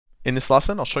In this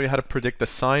lesson, I'll show you how to predict the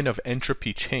sign of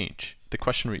entropy change. The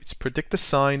question reads, predict the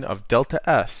sign of delta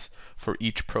S for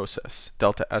each process.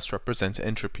 Delta S represents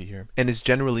entropy here, and is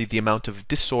generally the amount of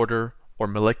disorder or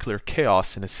molecular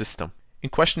chaos in a system. In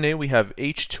question A, we have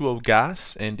H2O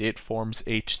gas, and it forms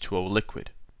H2O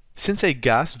liquid. Since a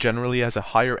gas generally has a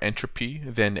higher entropy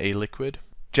than a liquid,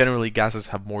 generally gases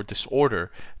have more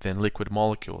disorder than liquid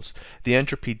molecules, the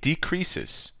entropy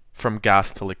decreases from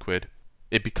gas to liquid.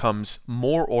 It becomes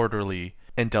more orderly,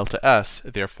 and delta S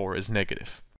therefore is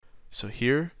negative. So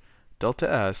here,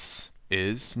 delta S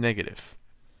is negative.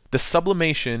 The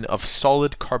sublimation of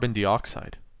solid carbon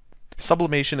dioxide.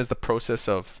 Sublimation is the process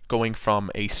of going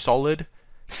from a solid,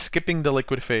 skipping the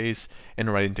liquid phase,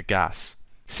 and right into gas.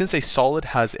 Since a solid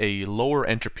has a lower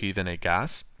entropy than a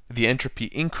gas, the entropy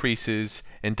increases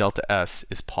and delta S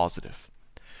is positive.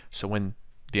 So when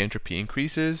the entropy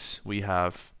increases, we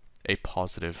have a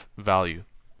positive value.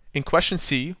 In question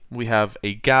C, we have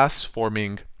a gas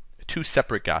forming two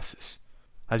separate gases.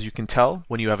 As you can tell,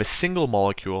 when you have a single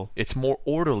molecule, it's more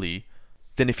orderly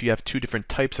than if you have two different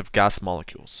types of gas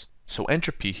molecules. So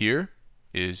entropy here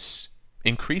is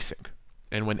increasing.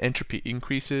 And when entropy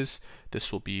increases,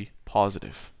 this will be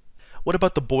positive. What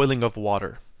about the boiling of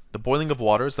water? The boiling of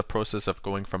water is the process of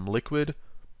going from liquid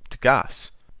to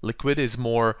gas. Liquid is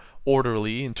more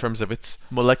orderly in terms of its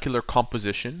molecular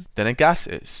composition than a gas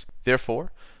is.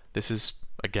 Therefore, this is,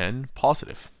 again,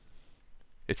 positive.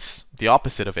 It's the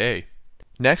opposite of A.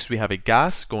 Next, we have a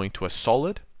gas going to a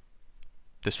solid.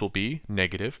 This will be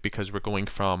negative because we're going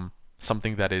from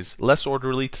something that is less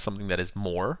orderly to something that is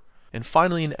more. And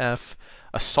finally, in F,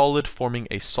 a solid forming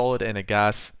a solid and a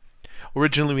gas.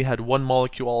 Originally, we had one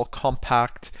molecule, all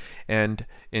compact, and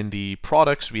in the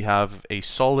products, we have a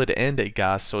solid and a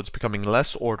gas, so it's becoming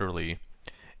less orderly,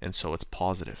 and so it's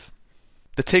positive.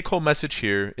 The take-home message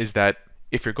here is that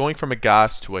if you're going from a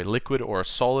gas to a liquid or a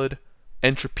solid,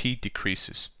 entropy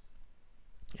decreases,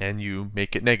 and you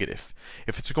make it negative.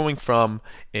 If it's going from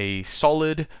a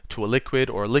solid to a liquid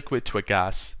or a liquid to a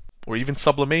gas, or even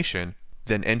sublimation,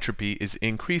 then entropy is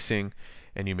increasing,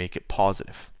 and you make it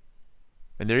positive.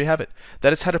 And there you have it.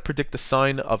 That is how to predict the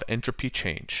sign of entropy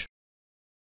change.